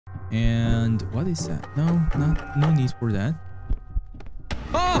And what is that? No need for that.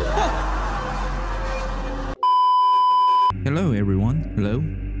 Oh! Hello everyone. Hello.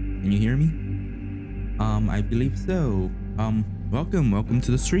 Can you hear me? I believe so. Welcome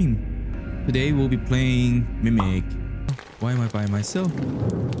to the stream. Today we'll be playing Mimic. Why am I by myself?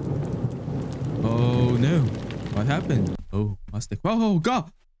 Oh no. What happened? Oh, mistake. Oh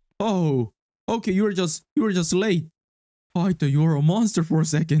god. Oh. Okay, you were just late. Oh, I thought you were a monster for a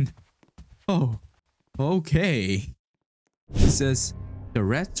second. Oh. Okay. It says the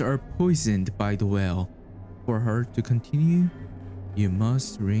rats are poisoned by the well. For her to continue, you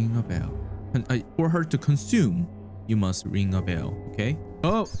must ring a bell. For her to consume, you must ring a bell. Okay.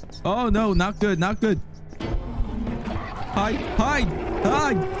 Oh no, not good. Hide.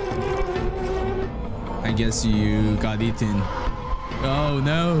 I guess you got eaten. Oh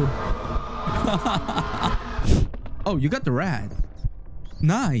no. Oh, you got the rat.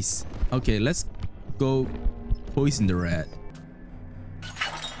 Nice. Okay, let's go poison the rat.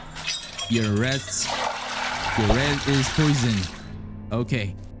 Your rat is poisoned.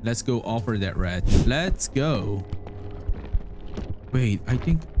 Okay, let's go offer that rat. Let's go. Wait, I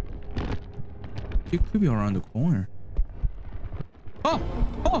think it could be around the corner. Oh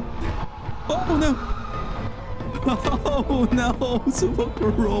no. Oh no, Super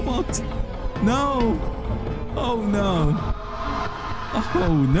Robot. No. Oh no.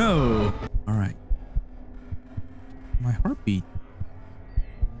 Oh no. All right. My heartbeat.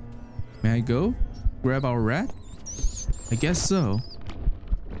 May I go grab our rat? I guess so.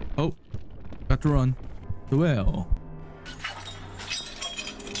 Oh, got to run. Well,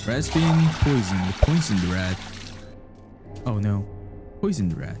 rat's being poisoned. Poisoned the rat. Oh no,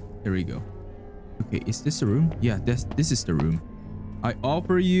 poisoned the rat. There we go. Okay, is this the room? Yeah, this is the room. I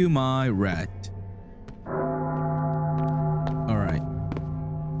offer you my rat. All right.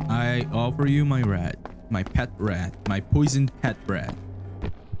 I offer you my rat, my pet rat, my poisoned pet rat.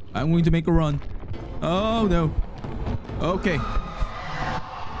 I'm going to make a run. Oh no. Okay.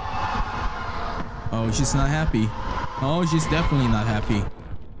 Oh, she's not happy. Oh, she's definitely not happy.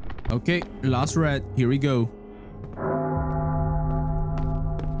 Okay, last rat. Here we go.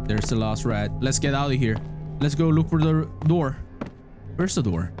 There's the last rat. Let's get out of here. Let's go look for the door. Where's the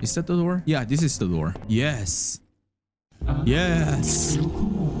door? Is that the door? Yeah, this is the door. Yes. Yes.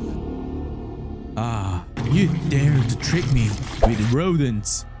 Ah, you dared to trick me with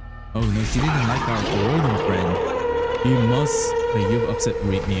rodents. Oh no, she didn't like our rodent friend. You've upset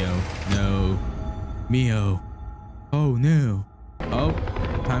Mio. No. Mio. Oh no. Oh,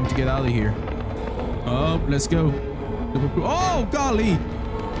 time to get out of here. Oh, let's go. Oh, golly.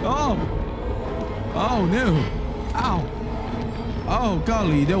 Oh. Oh no. Ow. Oh,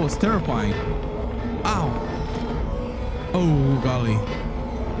 golly, that was terrifying. Ow. Oh, golly.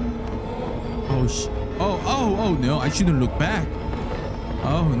 Oh no, I shouldn't look back.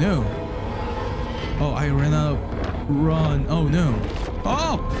 Oh no. Oh, I ran out of run. Oh no.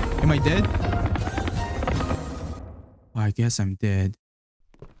 Oh, am I dead? I guess I'm dead.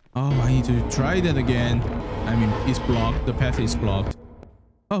 Oh, I need to try that again. I mean, it's blocked. The path is blocked.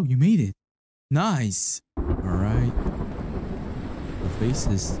 Oh, you made it. Nice. All right. The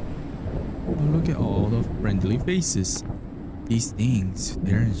faces. Oh, look at all the friendly faces. These things,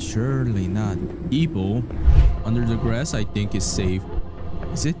 they're surely not evil. Under the grass, I think is safe.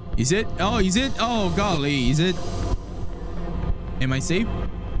 Is it? Is it? Oh, is it? Oh, golly. Is it? Am I safe?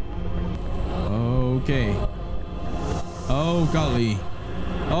 Okay. Oh, golly.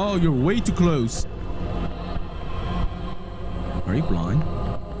 Oh, you're way too close. Are you blind?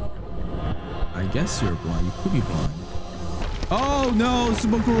 I guess you're blind. You could be blind. Oh, no.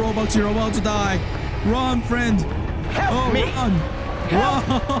 Super Roblox, you're about to die. Run, friend. Help me. Run.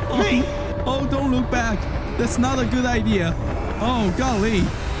 Help me. Oh, don't look back. That's not a good idea. Oh, golly.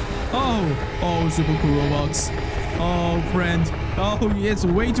 Oh, Super Roblox. Oh, friend. Oh, it's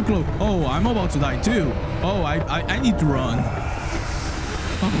way too close. Oh, I'm about to die too. Oh, I need to run.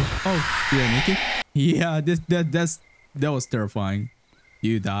 Oh, did I make it? Yeah, that was terrifying. Did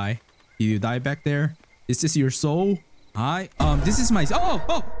you die? Did you die back there? Is this your soul? Hi. This is my.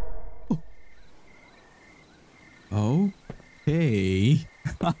 Oh. Okay.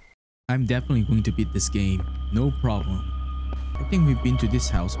 I'm definitely going to beat this game. No problem. I think we've been to this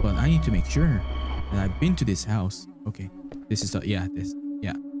house, but I need to make sure that I've been to this house. Okay. This is the yeah.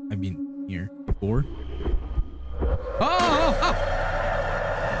 I've been here before. Oh!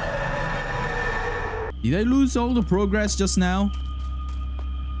 Did I lose all the progress just now?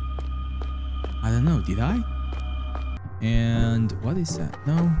 I don't know. Did I? And what is that?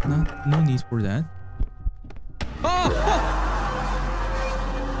 No need for that. Oh!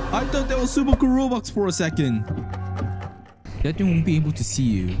 I thought that was Subaru Roblox for a second. That thing won't be able to see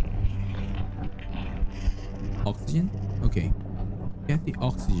you. Oxygen? Okay. Get the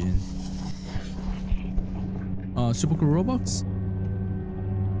oxygen. Subaru Roblox?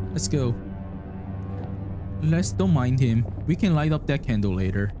 Let's go. Let's don't mind him. We can light up that candle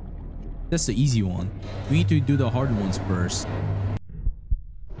later. That's the easy one. We need to do the hard ones first.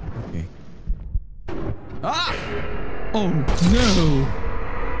 Okay. Ah! Oh no!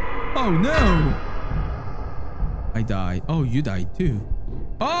 Oh no! I died. Oh, you died too.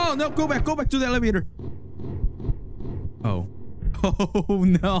 Oh no! Go back to the elevator. Oh. Oh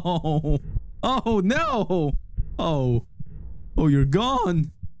no! Oh no! Oh. Oh, you're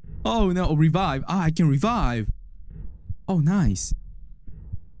gone. Oh no! Revive. Ah, I can revive. Oh, nice.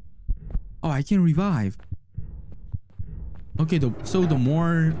 Oh, I can revive. Okay, so the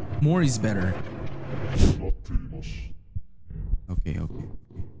more is better. Okay.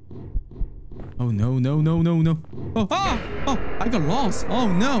 Oh no. Oh, oh, I got lost. Oh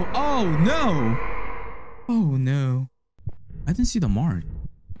no. Oh no. Oh no. I didn't see the mark.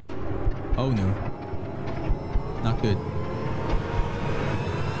 Oh no. Not good.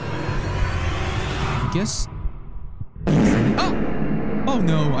 I guess. Oh! Oh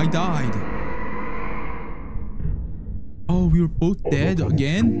no, I died. Oh, we were both dead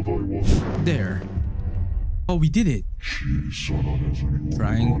again? There. Oh, we did it.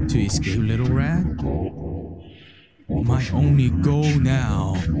 Trying to escape, little rat? My only goal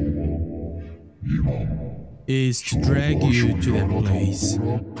now is to drag you to that place.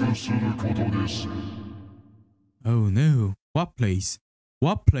 Oh no. What place?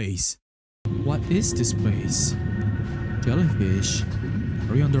 What place? What is this place? Jellyfish.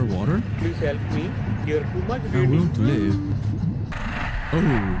 Are we underwater? Please help me. You're too much I will to live.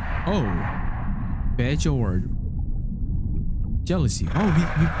 Oh. Badge award. Jealousy. Oh,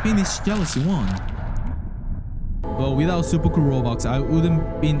 we finished Jealousy 1. Well, without Subaru Roblox, I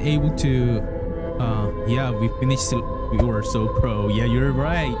wouldn't been able to. Yeah, we finished it. We were so pro. Yeah, you're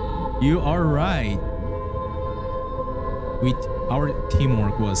right. You are right. Our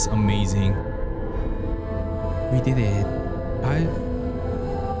teamwork was amazing. We did it. I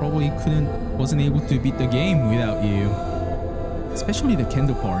probably wasn't able to beat the game without you. Especially the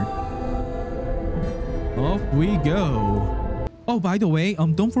candle part. Off we go. Oh, by the way,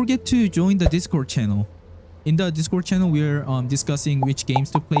 don't forget to join the Discord channel. In the Discord channel, we're discussing which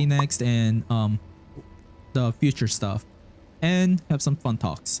games to play next and the future stuff, and have some fun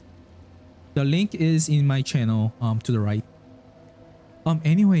talks. The link is in my channel to the right.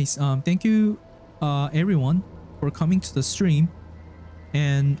 Anyways, thank you everyone for coming to the stream,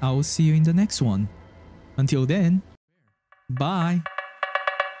 and I will see you in the next one. Until then, bye.